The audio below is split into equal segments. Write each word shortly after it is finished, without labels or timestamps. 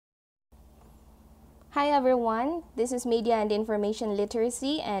Hi everyone, this is Media and Information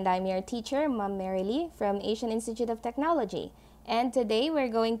Literacy and I'm your teacher, Ma'am Mary Lee from Asian Institute of Technology. And today we're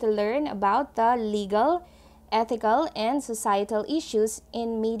going to learn about the legal, ethical, and societal issues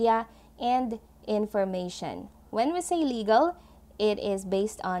in media and information. When we say legal, it is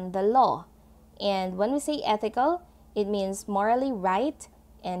based on the law. And when we say ethical, it means morally right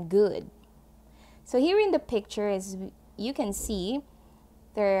and good. So here in the picture, as you can see,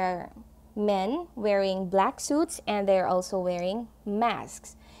 there are men wearing black suits and they're also wearing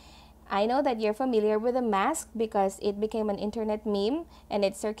masks. I know that you're familiar with the mask because it became an internet meme and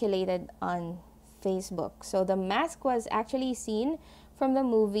it circulated on Facebook. So the mask was actually seen from the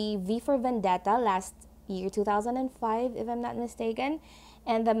movie V for Vendetta last year, 2005, if I'm not mistaken.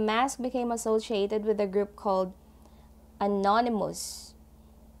 And the mask became associated with a group called Anonymous.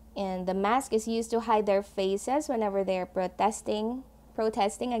 And the mask is used to hide their faces whenever they're protesting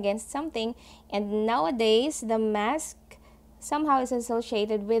against something. And nowadays the mask somehow is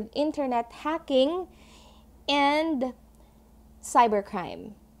associated with internet hacking and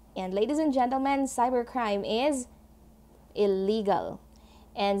cybercrime. And ladies and gentlemen, cybercrime is illegal.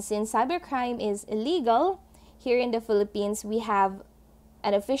 And since cybercrime is illegal, here in the Philippines we have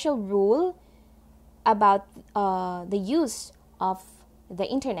an official rule about the use of the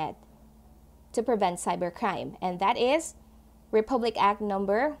internet to prevent cybercrime, and that is Republic Act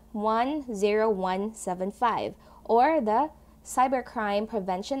number 10175 or the Cybercrime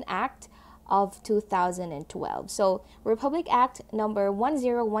Prevention Act of 2012. So Republic Act number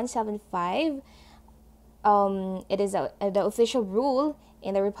 10175, it is the official rule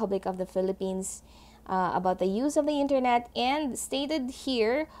in the Republic of the Philippines about the use of the internet, and stated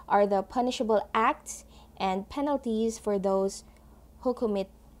here are the punishable acts and penalties for those who commit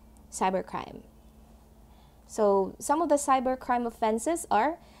cybercrime. So some of the cybercrime offenses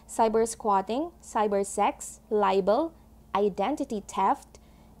are cyber squatting, cyber sex, libel, identity theft,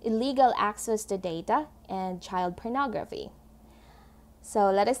 illegal access to data, and child pornography.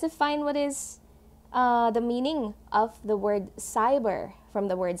 So let us define what is the meaning of the word cyber from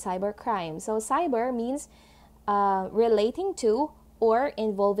the word cybercrime. So cyber means relating to or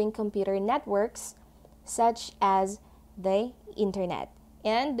involving computer networks such as the internet.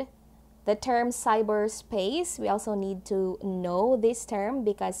 And the term cyberspace, we also need to know this term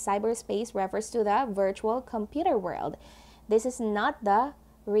because cyberspace refers to the virtual computer world. This is not the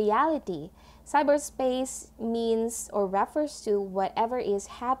reality. Cyberspace means or refers to whatever is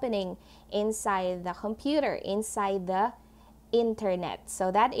happening inside the computer, inside the internet.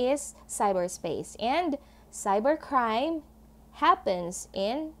 So that is cyberspace. And cybercrime happens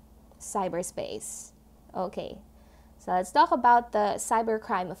in cyberspace. Okay. So let's talk about the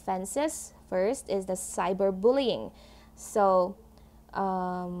cybercrime offenses. First is the cyberbullying. So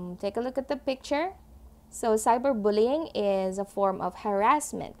take a look at the picture. So cyberbullying is a form of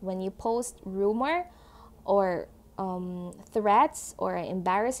harassment. When you post rumor or threats or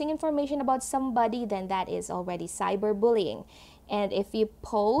embarrassing information about somebody, then that is already cyberbullying. And if you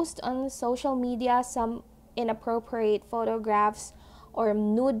post on social media some inappropriate photographs or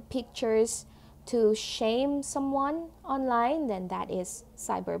nude pictures to shame someone online, then that is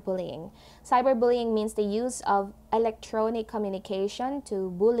cyberbullying. Cyberbullying means the use of electronic communication to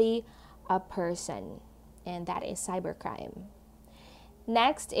bully a person, and that is cybercrime.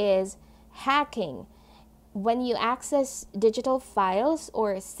 Next is hacking. When you access digital files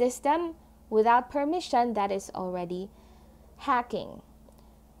or a system without permission, that is already hacking.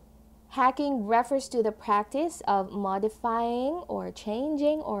 Hacking refers to the practice of modifying or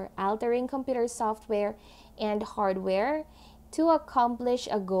changing or altering computer software and hardware to accomplish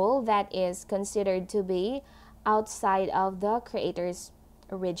a goal that is considered to be outside of the creator's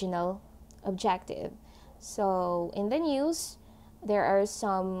original objective. So in the news, there are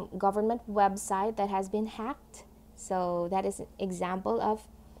some government website that has been hacked. So that is an example of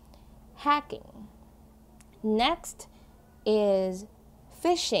hacking. Next is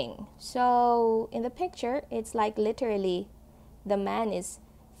fishing. So in the picture, it's like literally the man is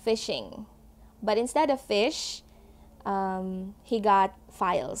fishing. But instead of fish, he got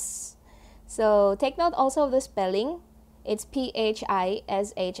files. So take note also of the spelling. It's phishing,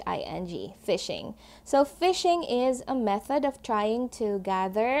 fishing. So phishing is a method of trying to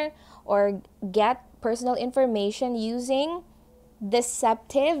gather or get personal information using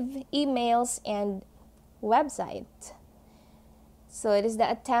deceptive emails and websites. So it is the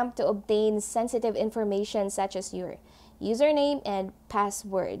attempt to obtain sensitive information such as your username and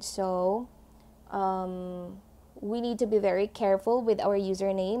password. So we need to be very careful with our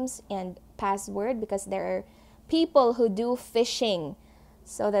usernames and password because there are people who do phishing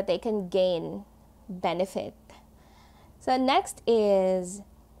so that they can gain benefit. So next is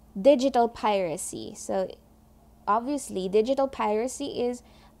digital piracy. So obviously, digital piracy is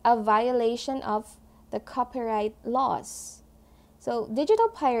a violation of the copyright laws. So digital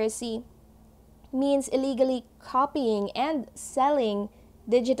piracy means illegally copying and selling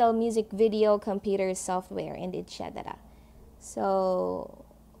digital music, video, computer software, and etc. So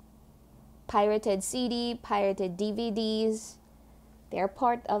pirated CD, pirated DVDs, they're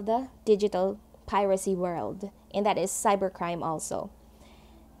part of the digital piracy world, and that is cybercrime also.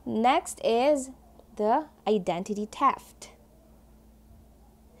 Next is the identity theft.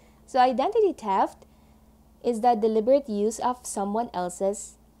 So identity theft is the deliberate use of someone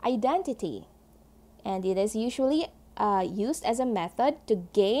else's identity, and it is usually used as a method to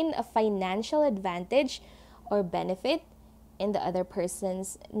gain a financial advantage or benefit in the other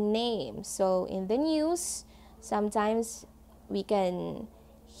person's name. So in the news, sometimes we can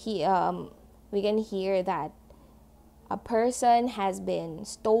hear that a person has been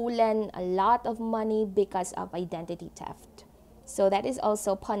stolen a lot of money because of identity theft. So that is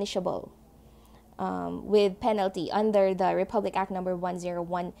also punishable with penalty under the Republic Act number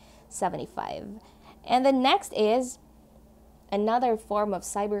 10175. And the next is another form of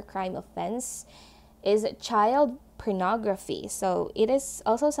cybercrime offense is child pornography. So it is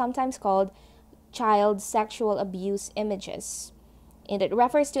also sometimes called child sexual abuse images. And it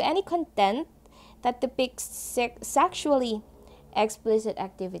refers to any content that depicts sexually explicit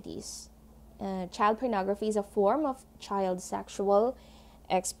activities. Child pornography is a form of child sexual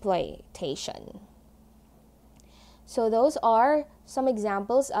exploitation. So those are some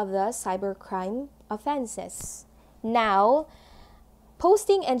examples of the cybercrime offenses. Now,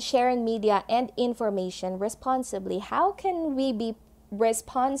 posting and sharing media and information responsibly. How can we be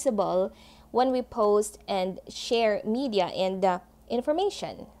responsible when we post and share media and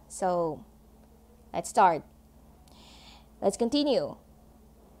information? So let's start. Let's continue.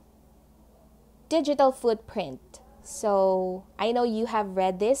 Digital footprint. So I know you have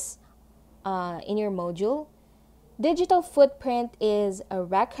read this in your module. Digital footprint is a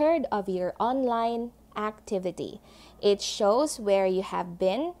record of your online activity. It shows where you have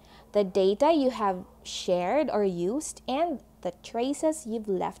been, the data you have shared or used, and the traces you've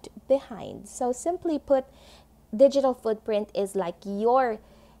left behind. So simply put, digital footprint is like your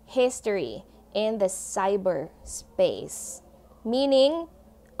history in the cyberspace. Meaning,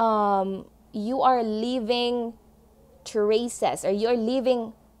 you are leaving traces or you're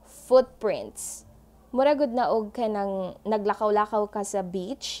leaving footprints. Muragod na og ka nang naglakaw-lakaw ka sa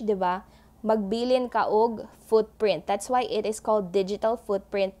beach, di ba? Magbilin ka og footprint. That's why it is called digital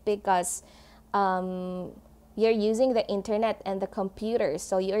footprint, because you're using the internet and the computer.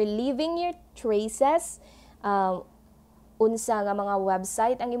 So you're leaving your traces. Unsa nga mga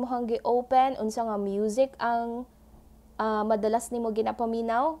website ang imong gi-open, unsa nga music ang madalas nimo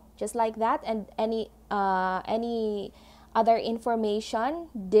ginapaminaw, just like that, and any other information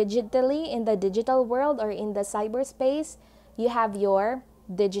digitally in the digital world or in the cyberspace, you have your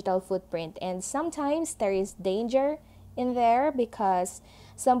digital footprint. And sometimes there is danger in there because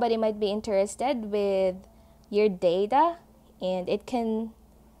somebody might be interested with your data and it can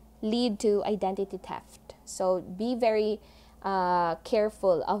lead to identity theft. So be very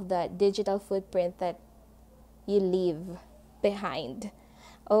careful of the digital footprint that you leave behind.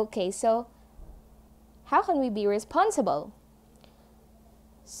 Okay, so how can we be responsible?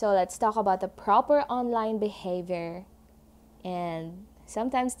 So let's talk about the proper online behavior. And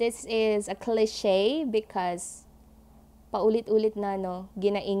sometimes this is a cliche because paulit-ulit na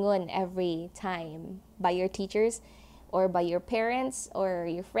ginaingon every time by your teachers or by your parents or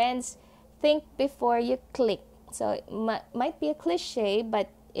your friends. Think before you click. So it might be a cliche, but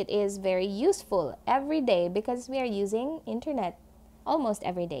it is very useful every day because we are using internet almost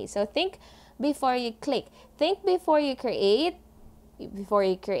every day. So think before you click. Think before you create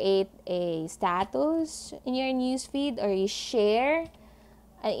a status in your newsfeed or you share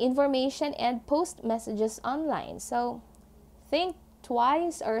information and post messages online. So think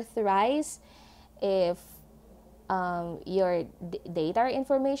twice or thrice if your data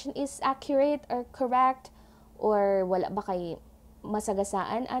information is accurate or correct, or wala ba kay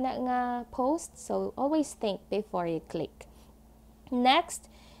masagasaan ana nga post. So always think before you click. Next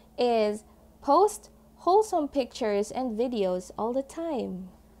is post wholesome pictures and videos all the time.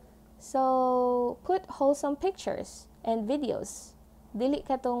 So put wholesome pictures and videos. Dili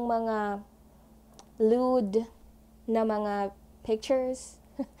ka tong mga lewd na mga pictures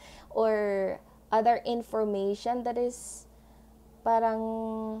or other information that is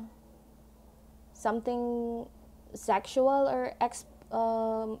parang something sexual or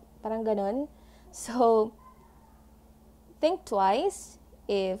parang ganon. So think twice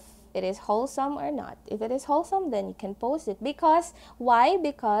if it is wholesome or not. If it is wholesome, then you can post it. Because why?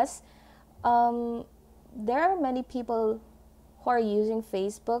 Because um, there are many people who are using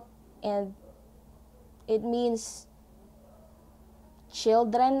Facebook, and it means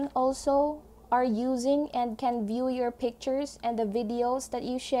children also are using and can view your pictures and the videos that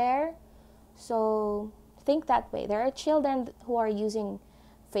you share. So think that way. There are children who are using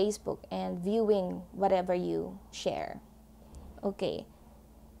Facebook and viewing whatever you share. Okay.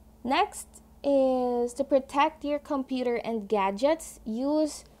 Next is to protect your computer and gadgets,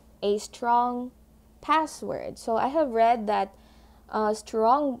 use a strong password. So I have read that a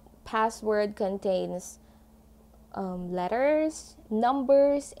strong password contains letters,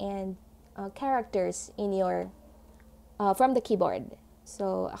 numbers, and characters in your from the keyboard.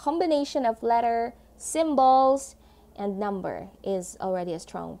 So a combination of letter, symbols, and number is already a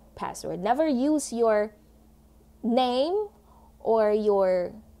strong password. Never use your name or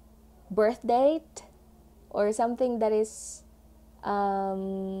your birth date or something that is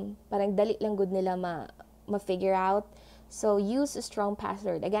parang dali lang good nila ma-figure out. So use a strong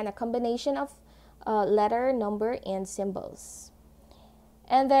password. Again, a combination of letter, number, and symbols.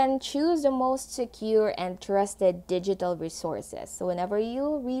 And then choose the most secure and trusted digital resources. So whenever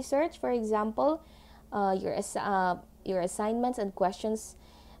you research, for example, your assignments and questions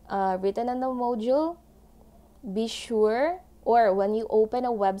written in the module, be sure, or when you open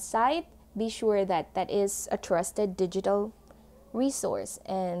a website, be sure that that is a trusted digital resource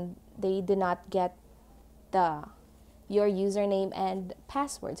and they do not get your username and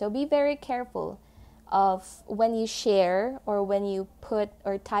password. So be very careful of when you share or when you put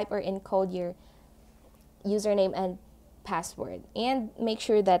or type or encode your username and password, and make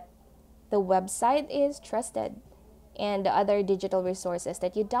sure that the website is trusted and the other digital resources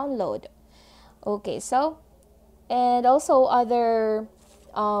that you download. Okay, so and also other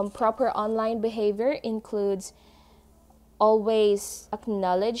proper online behavior includes always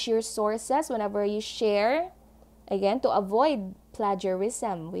acknowledge your sources whenever you share. Again, to avoid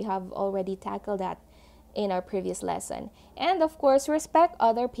plagiarism, we have already tackled that in our previous lesson. And of course, respect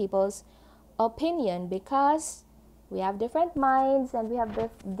other people's opinion, because we have different minds and we have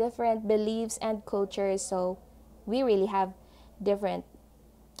different beliefs and cultures, so we really have different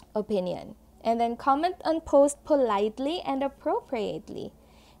opinion. And then comment and post politely and appropriately.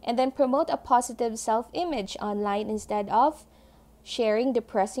 And then promote a positive self-image online instead of sharing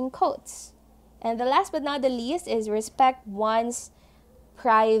depressing quotes. And the last but not the least is respect one's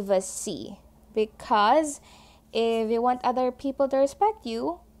privacy. Because if you want other people to respect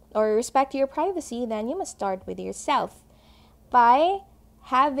you or respect your privacy, then you must start with yourself by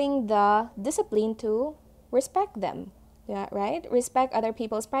having the discipline to respect them. Yeah, right? Respect other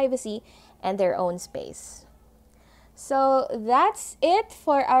people's privacy and their own space. So that's it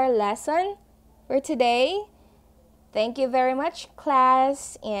for our lesson for today. Thank you very much,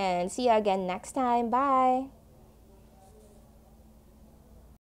 class, and see you again next time. Bye.